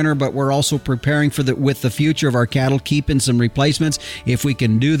for winter, but we're also preparing with the future of our cattle, keeping some replacements if we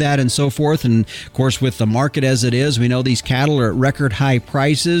can do that and so forth. And of course, with the market as it is, we know these cattle are at record high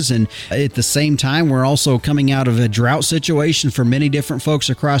prices, and at the same time, we're also coming out of a drought situation for many different folks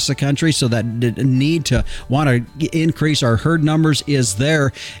across the country, so that need to want to increase our herd numbers is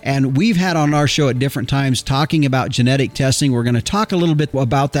there. And we've had on our show at different times talking about genetic testing. We're going to talk a little bit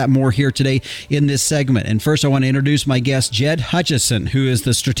about that more here today in this segment. And first, I want to introduce my guest, Jed Hutchison, who is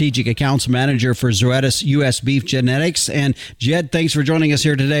the Strategic Accounts Manager for Zoetis U.S. Beef Genetics. And Jed, thanks for joining us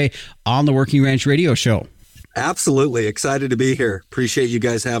here today on the Working Ranch Radio Show. Absolutely. Excited to be here. Appreciate you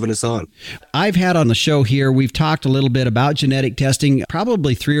guys having us on. I've had on the show here, we've talked a little bit about genetic testing,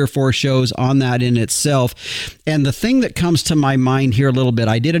 probably 3 or 4 shows on that in itself. And the thing that comes to my mind here a little bit,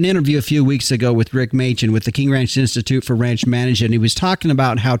 I did an interview a few weeks ago with Rick Machen with the King Ranch Institute for Ranch Management. He was talking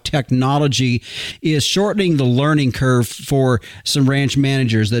about how technology is shortening the learning curve for some ranch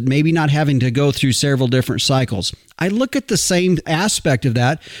managers, that maybe not having to go through several different cycles. I look at the same aspect of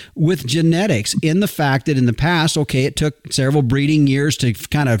that with genetics, in the fact that in the past, okay, it took several breeding years to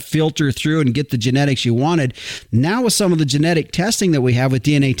kind of filter through and get the genetics you wanted. Now with some of the genetic testing that we have with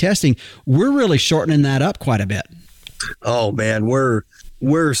DNA testing, we're really shortening that up quite a bit. Oh man,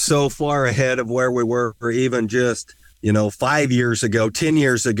 we're so far ahead of where we were even just 5 years ago, 10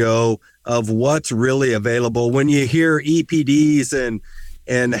 years ago, of what's really available. When you hear EPDs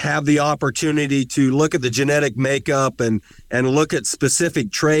and have the opportunity to look at the genetic makeup and look at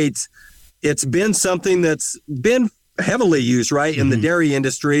specific traits, it's been something that's been heavily used, right, in the dairy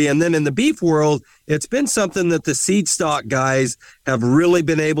industry. And then in the beef world, it's been something that the seed stock guys have really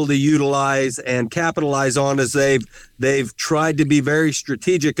been able to utilize and capitalize on, as they've tried to be very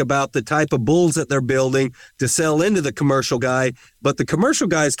strategic about the type of bulls that they're building to sell into the commercial guy. But the commercial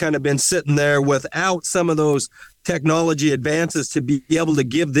guy's kind of been sitting there without some of those technology advances to be able to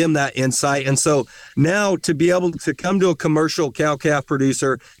give them that insight. And so now to be able to come to a commercial cow-calf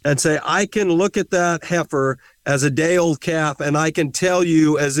producer and say, I can look at that heifer as a day-old calf, and I can tell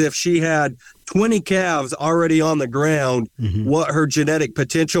you, as if she had 20 calves already on the ground, what her genetic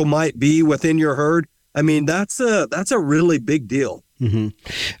potential might be within your herd. I mean, that's a really big deal.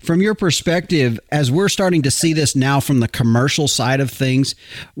 From your perspective, as we're starting to see this now from the commercial side of things,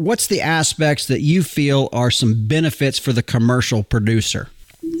 what's the aspects that you feel are some benefits for the commercial producer?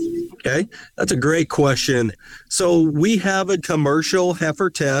 Okay, that's a great question. So we have a commercial heifer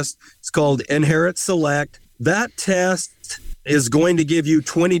test. It's called Inherit Select. That test is going to give you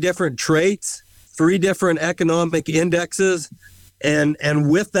 20 different traits, 3 different economic indexes. And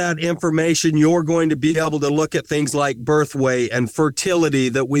with that information, you're going to be able to look at things like birth weight and fertility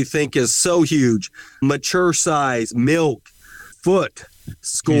that we think is so huge, mature size, milk, foot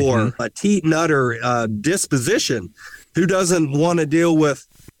score, teat and udder, disposition. who doesn't want to deal with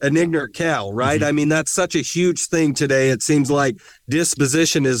an ignorant cow, right? Mm-hmm. I mean, that's such a huge thing today. It seems like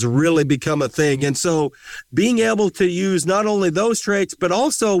disposition has really become a thing. And so being able to use not only those traits, but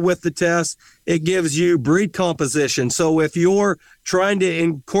also with the test, it gives you breed composition. So if you're trying to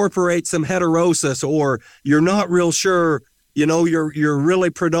incorporate some heterosis, or you're not real sure, you're really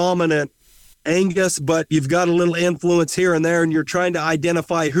predominant Angus, but you've got a little influence here and there, and you're trying to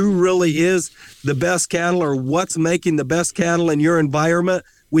identify who really is the best cattle or what's making the best cattle in your environment,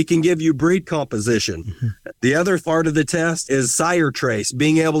 we can give you breed composition. Mm-hmm. The other part of the test is sire trace,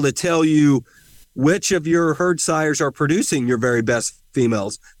 being able to tell you which of your herd sires are producing your very best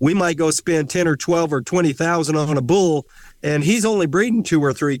females. We might go spend 10 or 12 or 20,000 on a bull, and he's only breeding 2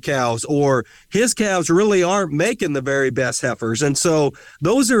 or 3 cows, or his calves really aren't making the very best heifers. And so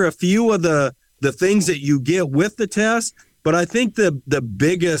those are a few of the things that you get with the test. But I think the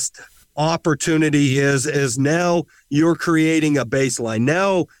biggest opportunity is now you're creating a baseline.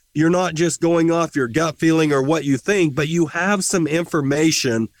 Now you're not just going off your gut feeling or what you think, but you have some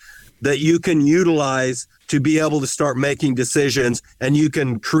information that you can utilize to be able to start making decisions, and you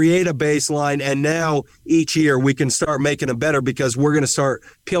can create a baseline. And now each year we can start making them better, because we're going to start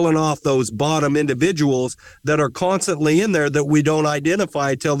peeling off those bottom individuals that are constantly in there that we don't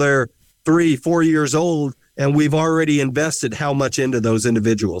identify till they're 3-4 years old, and we've already invested how much into those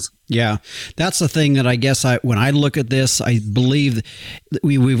individuals. Yeah, that's the thing that I guess when I look at this, I believe that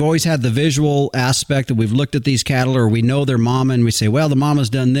we've always had the visual aspect that we've looked at these cattle, or we know their mama and we say, well, the mama's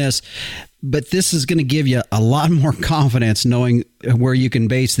done this. But this is going to give you a lot more confidence knowing where you can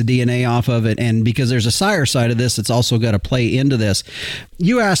base the DNA off of it. And because there's a sire side of this, it's also got to play into this.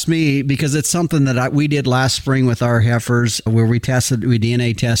 You asked me, because it's something that we did last spring with our heifers, where we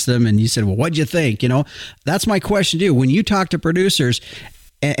DNA tested them. And you said, well, what'd you think? That's my question to you. When you talk to producers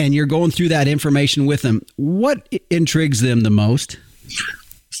and you're going through that information with them, what intrigues them the most?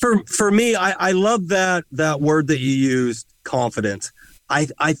 For me, I love that word that you used, confidence.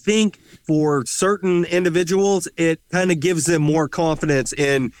 I think for certain individuals, it kind of gives them more confidence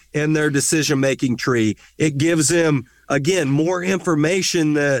in their decision-making tree. It gives them, again, more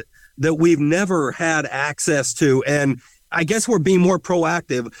information that we've never had access to. And I guess we're being more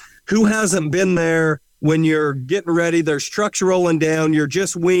proactive. Who hasn't been there when you're getting ready, there's trucks rolling down, you're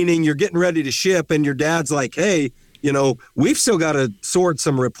just weaning, you're getting ready to ship, and your dad's like, hey, we've still got to sort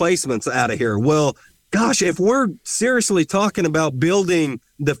some replacements out of here. Well, gosh, if we're seriously talking about building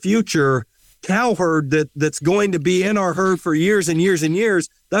the future cow herd that's going to be in our herd for years and years and years,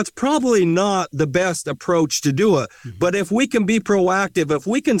 that's probably not the best approach to do it. Mm-hmm. But if we can be proactive, if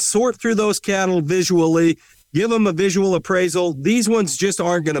we can sort through those cattle visually, give them a visual appraisal, these ones just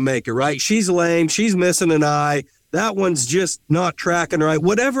aren't going to make it, right? She's lame, she's missing an eye, that one's just not tracking right,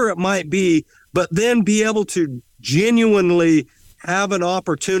 whatever it might be, but then be able to genuinely have an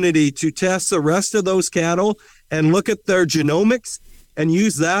opportunity to test the rest of those cattle and look at their genomics and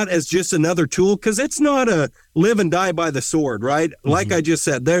use that as just another tool, because it's not a live and die by the sword, right? Mm-hmm. Like I just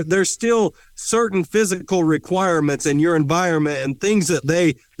said, there's still certain physical requirements in your environment and things that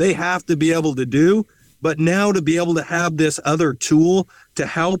they have to be able to do. But now to be able to have this other tool to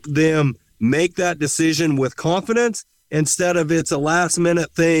help them make that decision with confidence, instead of it's a last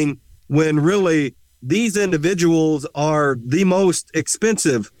minute thing, when really these individuals are the most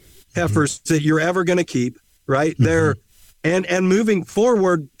expensive heifers that you're ever going to keep, right? Mm-hmm. They're and moving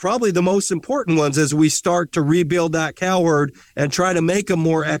forward, probably the most important ones as we start to rebuild that cow herd and try to make them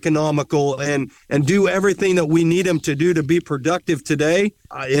more economical and do everything that we need them to do to be productive today.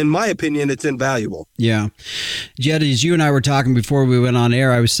 In my opinion, it's invaluable. Yeah. Jed, as you and I were talking before we went on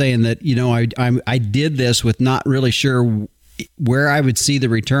air, I was saying that, I did this with not really sure where I would see the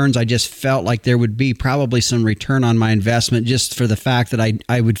returns. I just felt like there would be probably some return on my investment, just for the fact that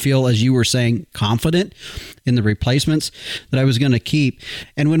I would feel, as you were saying, confident in the replacements that I was going to keep.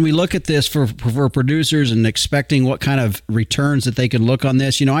 And when we look at this for producers and expecting what kind of returns that they can look on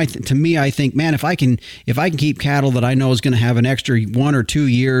this, to me, I think, man, if I can keep cattle that I know is going to have an extra 1 or 2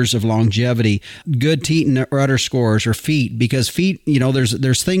 years of longevity, good teat and udder scores or feet, because feet,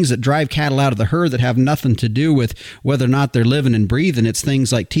 there's things that drive cattle out of the herd that have nothing to do with whether or not they're living and breathing. It's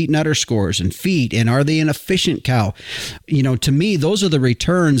things like teat and udder scores and feet, and are they an efficient cow? To me, those are the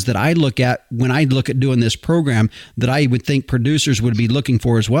returns that I look at when I look at doing this program, that I would think producers would be looking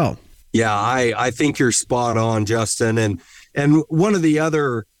for as well. Yeah, I think you're spot on, Justin. And one of the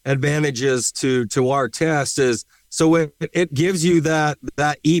other advantages to our test is So it gives you that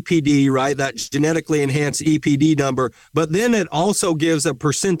EPD, right? That genetically enhanced EPD number, but then it also gives a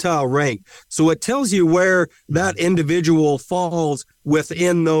percentile rank. So it tells you where that individual falls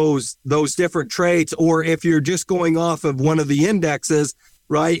within those different traits, or if you're just going off of one of the indexes,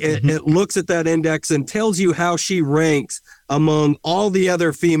 right? It looks at that index and tells you how she ranks among all the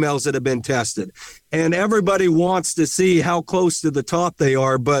other females that have been tested. And everybody wants to see how close to the top they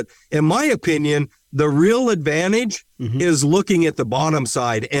are. But in my opinion, the real advantage is looking at the bottom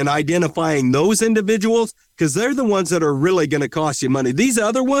side and identifying those individuals, because they're the ones that are really going to cost you money. These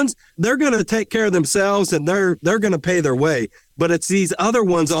other ones, they're going to take care of themselves and they're going to pay their way. But it's these other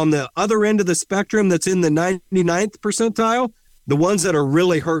ones on the other end of the spectrum that's in the 99th percentile, the ones that are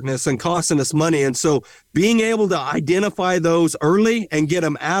really hurting us and costing us money. And so being able to identify those early and get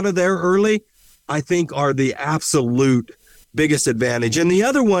them out of there early, I think are the absolute biggest advantage. And the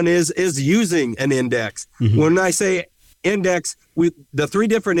other one is using an index. When I say index, the three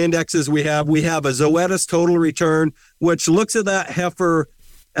different indexes we have a Zoetis total return, which looks at that heifer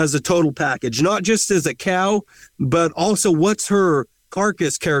as a total package, not just as a cow, but also what's her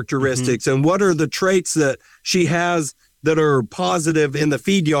carcass characteristics and what are the traits that she has that are positive in the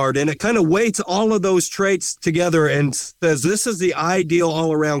feed yard. And it kind of weights all of those traits together and says, this is the ideal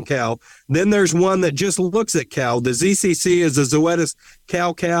all around cow. Then there's one that just looks at cow. The ZCC is the Zoetis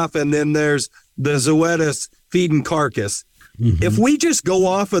cow calf. And then there's the Zoetis feed and carcass. If we just go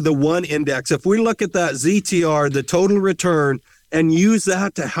off of the one index, if we look at that ZTR, the total return, and use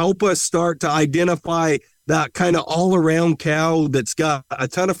that to help us start to identify that kind of all-around cow that's got a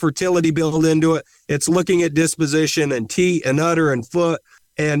ton of fertility built into it. It's looking at disposition and teat and udder and foot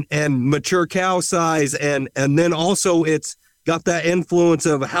and mature cow size. And then also it's got that influence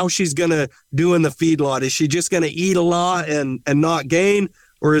of how she's going to do in the feedlot. Is she just going to eat a lot and not gain?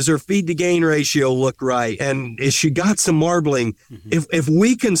 Or is her feed to gain ratio look right? And is she got some marbling? If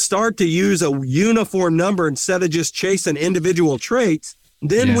we can start to use a uniform number instead of just chasing individual traits,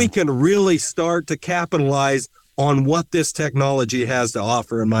 then we can really start to capitalize on what this technology has to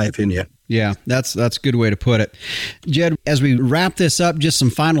offer, in my opinion. Yeah, that's a good way to put it. Jed, as we wrap this up, just some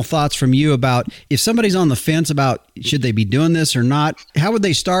final thoughts from you about if somebody's on the fence about should they be doing this or not, how would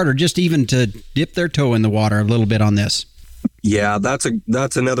they start, or just even to dip their toe in the water a little bit on this? Yeah, that's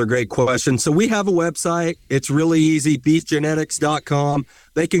another great question. So we have a website. It's really easy, beefgenetics.com.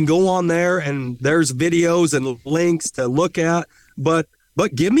 They can go on there and there's videos and links to look at, but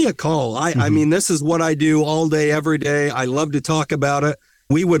give me a call. I mean, this is what I do all day, every day. I love to talk about it.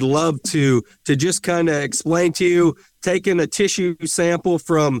 We would love to just kind of explain to you, taking a tissue sample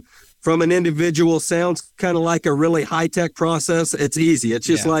from an individual sounds kind of like a really high-tech process. It's easy. It's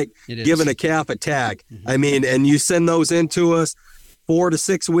just like giving a calf a tag. I mean, and you send those into us. 4 to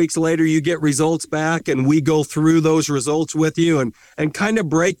 6 weeks later, you get results back, and we go through those results with you and kind of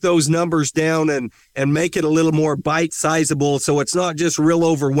break those numbers down and make it a little more bite-sizable, so it's not just real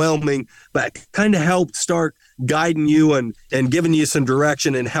overwhelming, but kind of help start guiding you and giving you some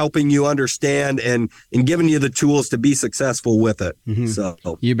direction and helping you understand and giving you the tools to be successful with it. So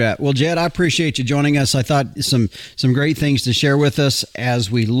you bet. Well, Jed, I appreciate you joining us. I thought some great things to share with us as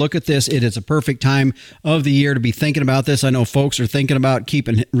we look at this. It is a perfect time of the year to be thinking about this. I know folks are thinking about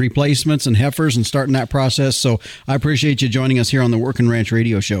keeping replacements and heifers and starting that process. So I appreciate you joining us here on the Working Ranch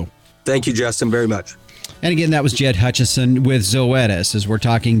Radio Show. Thank you, Justin, very much. And again, that was Jed Hutchison with Zoetis, as we're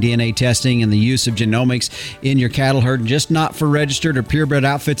talking DNA testing and the use of genomics in your cattle herd. Just not for registered or purebred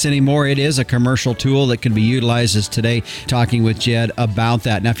outfits anymore. It is a commercial tool that can be utilized, as today talking with Jed about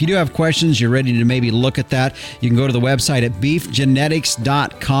that. Now, if you do have questions, you're ready to maybe look at that, you can go to the website at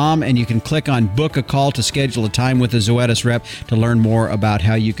beefgenetics.com and you can click on book a call to schedule a time with a Zoetis rep to learn more about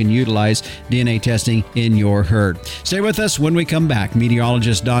how you can utilize DNA testing in your herd. Stay with us. When we come back,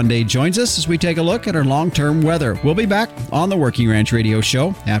 meteorologist Don Day joins us as we take a look at our long-term weather. We'll be back on the Working Ranch Radio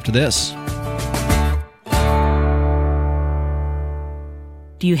Show after this.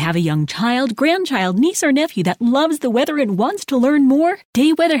 Do you have a young child, grandchild, niece, or nephew that loves the weather and wants to learn more?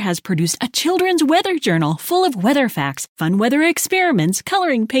 Day Weather has produced a children's weather journal full of weather facts, fun weather experiments,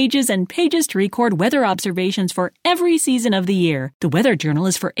 coloring pages, and pages to record weather observations for every season of the year. The weather journal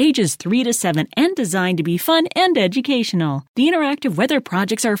is for ages 3 to 7 and designed to be fun and educational. The interactive weather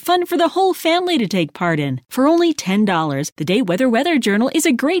projects are fun for the whole family to take part in. For only $10, the Day Weather Journal is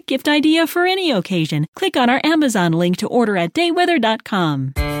a great gift idea for any occasion. Click on our Amazon link to order at dayweather.com.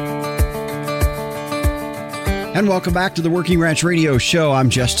 And welcome back to the Working Ranch Radio Show. I'm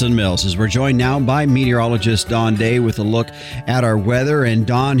Justin Mills, as we're joined now by meteorologist Don Day with a look at our weather. And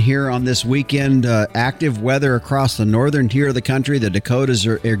Don, here on this weekend, active weather across the northern tier of the country. The Dakotas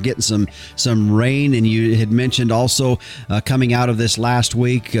are getting some rain, and you had mentioned also coming out of this last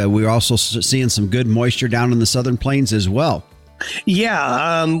week, we're also seeing some good moisture down in the southern plains as well.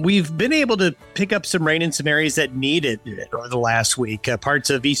 Yeah, we've been able to pick up some rain in some areas that needed it over the last week.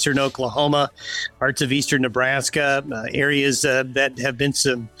 Parts of eastern Oklahoma, parts of eastern Nebraska, areas that have been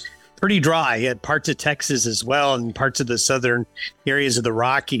some pretty dry, parts of Texas as well, and parts of the southern areas of the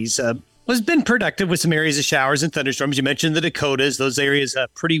Rockies. Has been productive with some areas of showers and thunderstorms. You mentioned the Dakotas. Those areas are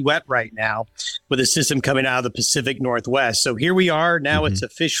pretty wet right now with a system coming out of the Pacific Northwest. So here we are. Now It's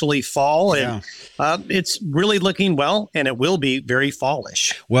officially fall, and it's really looking well, and it will be very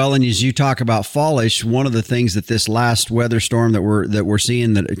fallish. Well, and as you talk about fallish, one of the things that this last weather storm that we're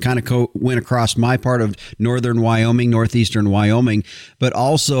seeing that kind of went across my part of northern Wyoming, northeastern Wyoming, but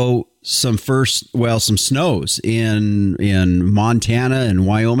also some snows in Montana and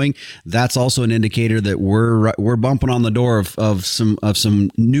Wyoming. That's also an indicator that we're bumping on the door of some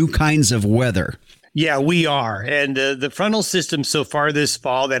new kinds of weather. Yeah, we are. And the frontal systems so far this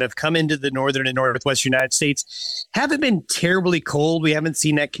fall that have come into the northern and northwestern United States haven't been terribly cold. We haven't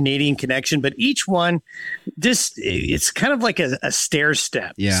seen that Canadian connection, but each one, it's kind of like a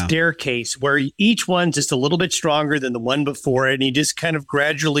staircase where each one's just a little bit stronger than the one before it. And you just kind of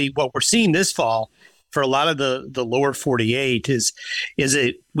gradually, what we're seeing this fall for a lot of the lower 48 is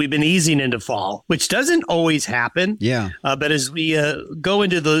we've been easing into fall, which doesn't always happen. Yeah. But as we go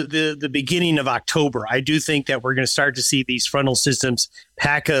into the beginning of October, I do think that we're going to start to see these frontal systems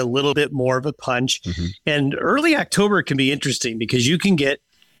pack a little bit more of a punch. And early October can be interesting because you can get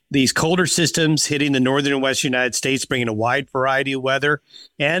these colder systems hitting the northern and western United States, bringing a wide variety of weather.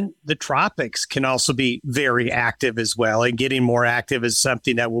 And the tropics can also be very active as well. And getting more active is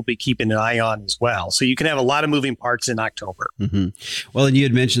something that we'll be keeping an eye on as well. So you can have a lot of moving parts in October. Well, and you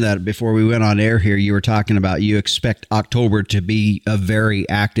had mentioned that before we went on air here, you were talking about you expect October to be a very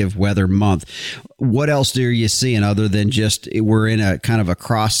active weather month. What else are you seeing other than just we're in a kind of a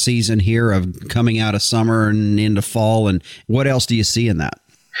cross season here of coming out of summer and into fall? And what else do you see in that?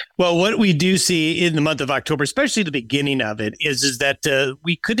 Well, what we do see in the month of October, especially the beginning of it, is that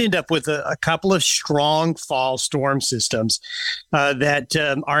we could end up with a couple of strong fall storm systems that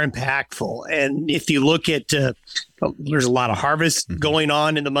are impactful. And if you look at there's a lot of harvest going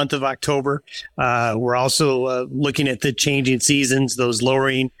on in the month of October. We're also looking at the changing seasons, those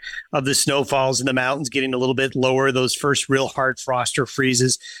lowering of the snowfalls in the mountains, getting a little bit lower, those first real hard frost or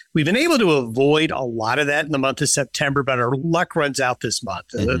freezes. We've been able to avoid a lot of that in the month of September, but our luck runs out this month,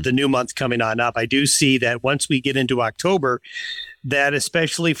 the new month coming on up. I do see that once we get into October, that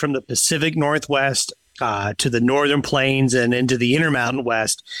especially from the Pacific Northwest to the northern plains and into the Intermountain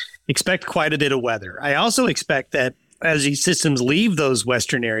West, expect quite a bit of weather. I also expect that as these systems leave those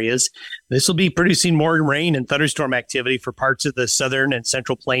western areas, this will be producing more rain and thunderstorm activity for parts of the southern and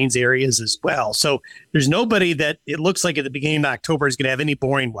central plains areas as well. So there's nobody that it looks like at the beginning of October is going to have any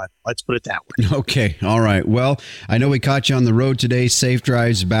boring weather. Let's put it that way. Okay. All right. Well, I know we caught you on the road today. Safe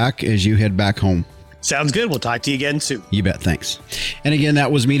drives back as you head back home. Sounds good. We'll talk to you again soon. You bet. Thanks. And again,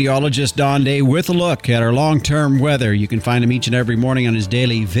 that was meteorologist Don Day with a look at our long-term weather. You can find him each and every morning on his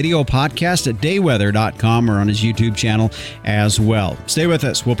daily video podcast at dayweather.com or on his YouTube channel as well. Stay with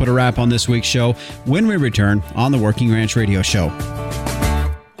us. We'll put a wrap on this week's show when we return on the Working Ranch Radio Show.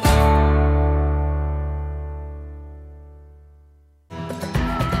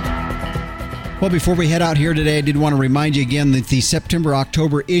 Well, before we head out here today, I did want to remind you again that the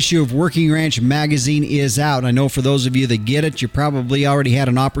September-October issue of Working Ranch magazine is out. I know for those of you that get it, you probably already had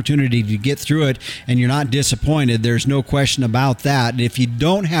an opportunity to get through it, and you're not disappointed. There's no question about that. And if you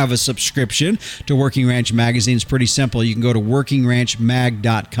don't have a subscription to Working Ranch magazine, it's pretty simple. You can go to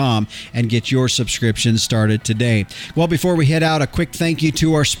workingranchmag.com and get your subscription started today. Well, before we head out, a quick thank you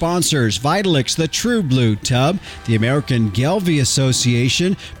to our sponsors, Vitalix, the True Blue Tub, the American Gelbvieh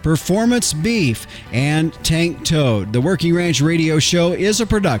Association, Performance Beef, and Tank Toad. The Working Ranch Radio Show is a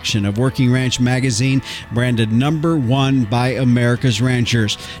production of Working Ranch Magazine, branded #1 by America's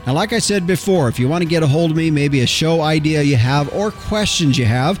Ranchers. Now, like I said before, if you want to get a hold of me, maybe a show idea you have or questions you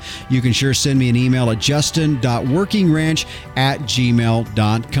have, you can sure send me an email at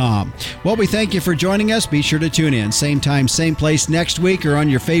justin.workingranch@gmail.com. Well, we thank you for joining us. Be sure to tune in. Same time, same place next week or on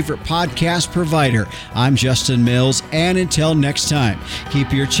your favorite podcast provider. I'm Justin Mills, and until next time,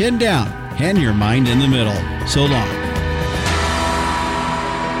 keep your chin down and your mind in the middle. So long.